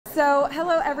So,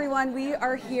 hello everyone. We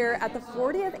are here at the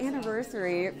 40th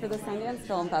anniversary for the Sundance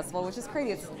Film Festival, which is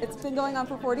crazy. It's been going on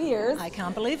for 40 years. I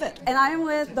can't believe it. And I am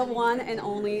with the one and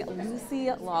only Lucy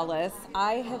Lawless.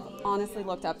 I have honestly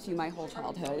looked up to you my whole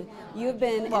childhood. You have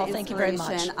been an inspiration. Thank you very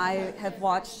much. I have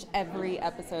watched every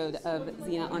episode of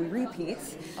XENA on repeat.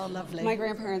 Oh, lovely. My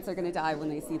grandparents are going to die when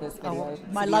they see this video.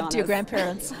 My love to your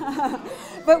grandparents.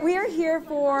 But we are here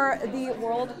for the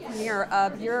world premiere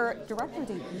of your director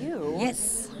debut.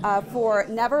 Yes. For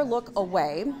Never Look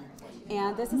Away.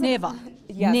 And this is never.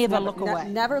 Yes, never look away.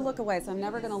 Never look away. So I'm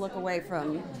never going to look away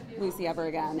from Lucy ever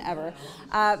again, ever.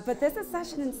 But this is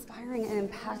such an inspiring and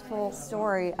impactful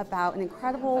story about an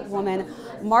incredible woman,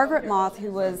 Margaret Moth,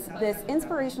 who was this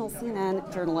inspirational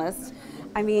CNN journalist.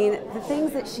 I mean, the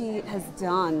things that she has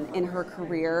done in her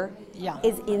career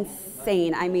is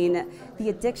insane. I mean, the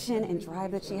addiction and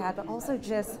drive that she had, but also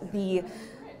just the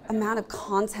amount of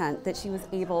content that she was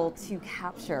able to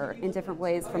capture in different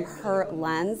ways from her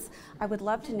lens. I would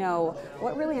love to know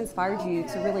what really inspired you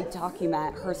to really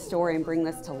document her story and bring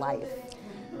this to life.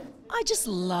 I just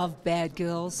love bad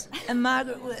girls, and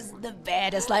Margaret was the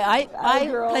baddest. Like I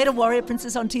played a warrior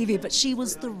princess on TV, but she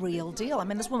was the real deal. I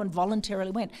mean, this woman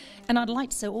voluntarily went, and I'd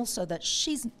like to say also that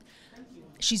she's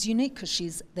unique because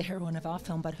she's the heroine of our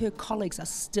film, but her colleagues are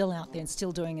still out there and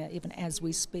still doing it even as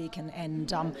we speak, and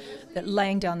that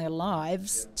laying down their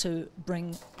lives to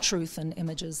bring truth and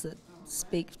images that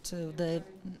speak to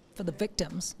for the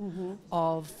victims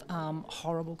of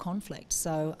horrible conflict.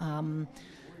 So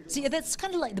yeah, that's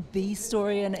kind of like the B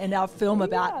story in our film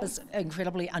about this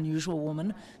incredibly unusual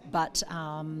woman, but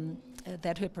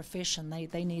that her profession,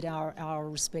 they need our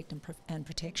respect and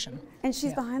protection. And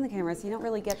she's behind the camera, so you don't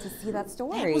really get to see that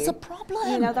story. That was a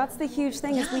problem. You know, that's the huge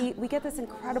thing, is we get this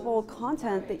incredible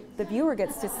content that the viewer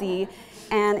gets to see,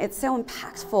 and it's so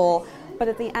impactful. But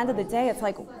at the end of the day, it's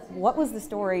like, what was the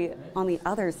story on the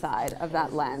other side of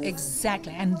that lens?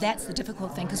 Exactly, and that's the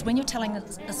difficult thing, because when you're telling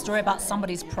a story about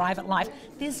somebody's private life,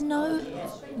 there's no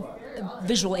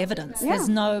visual evidence, there's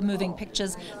no moving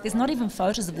pictures, there's not even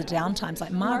photos of the downtimes.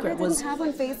 Like Margaret didn't have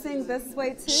one facing this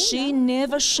way too? She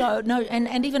never showed,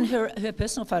 and even her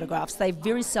personal photographs, they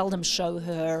very seldom show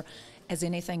her as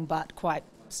anything but quite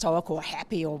stoic or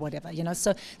happy or whatever, you know.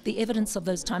 So the evidence of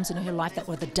those times in her life that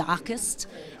were the darkest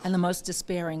and the most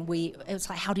despairing, it was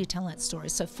like, how do you tell that story?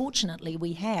 So fortunately,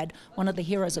 we had one of the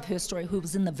heroes of her story who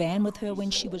was in the van with her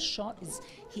when she was shot, is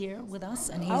here with us,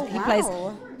 and he plays,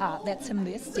 that's him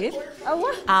there, Steph.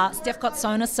 Oh, wow. Steph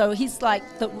Kotsona, so he's like,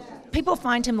 people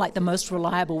find him like the most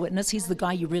reliable witness. He's the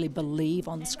guy you really believe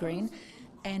on screen.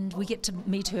 And we get to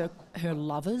meet her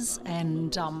lovers,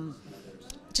 and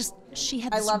she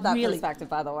had this. I love that really perspective,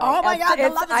 by the way. Oh my God, the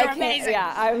lovers are amazing.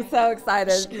 Yeah, I'm so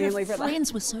excited. Mainly for her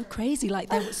friends were so crazy. Like,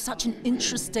 they were such an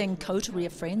interesting coterie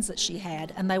of friends that she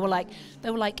had, and they were like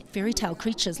fairy tale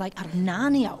creatures, like out of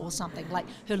Narnia or something. Like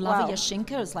her lover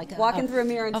Yashinka is like walking through a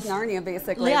mirror in Narnia,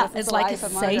 basically. Yeah, it's like a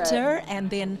satyr, and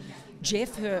then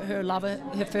Jeff, her lover,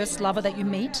 her first lover that you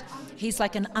meet, he's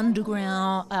like an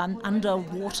underground,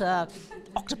 underwater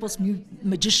octopus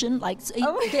magician. Like,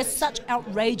 they're such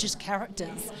outrageous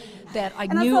characters that I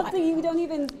knew. And that's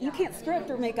something you can't script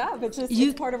or make up. It's just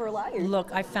it's part of her life.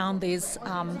 Look, I found these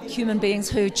human beings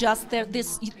who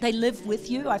they live with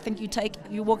you. I think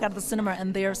you walk out of the cinema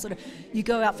and they're you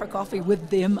go out for coffee with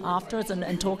them afterwards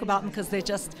and talk about them, because they're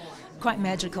just quite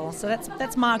magical. So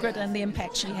that's Margaret and the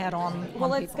impact she had on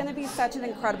people. It's going to be such an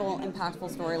incredible,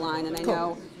 impactful storyline, and I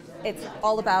know it's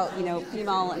all about,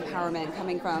 female empowerment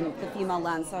coming from the female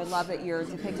lens. So I love that you're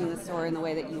depicting the story in the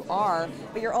way that you are,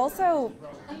 but you're also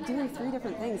doing 3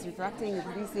 different things. You're directing, you're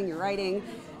producing, you're writing.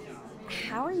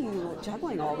 How are you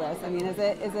juggling all this? I mean, is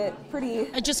it pretty?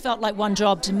 It just felt like one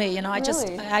job to me, and I just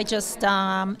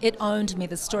it owned me,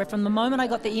 the story. From the moment I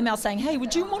got the email saying, "Hey,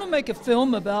 would you want to make a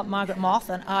film about Margaret Moth?"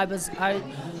 and I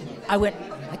went,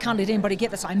 I can't let anybody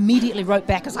get this. I immediately wrote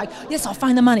back. I was like, "Yes, I'll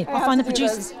find the money. I'll find the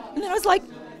producers." And then I was like,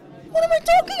 what am I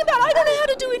talking about? I don't know how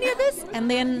to do any of this.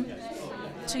 And then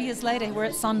 2 years later, we're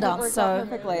at Sundance, so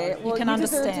you can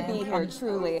understand. Deserve to be here,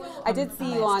 truly. I did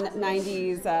see you on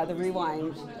 90s, the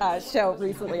Rewind show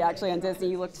recently, actually, on Disney.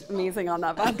 You looked amazing on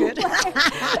that. I'm good. So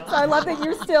I love that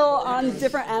you're still on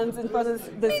different ends in front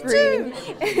of the screen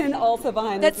and also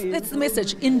behind the scenes. That's the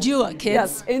message. Endure, kids.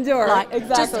 Yes, endure. Exactly.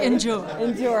 Just endure.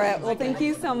 Endure it. Well, thank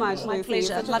you so much, Lucy. My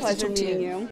pleasure. Such a Love pleasure to talk to meeting you.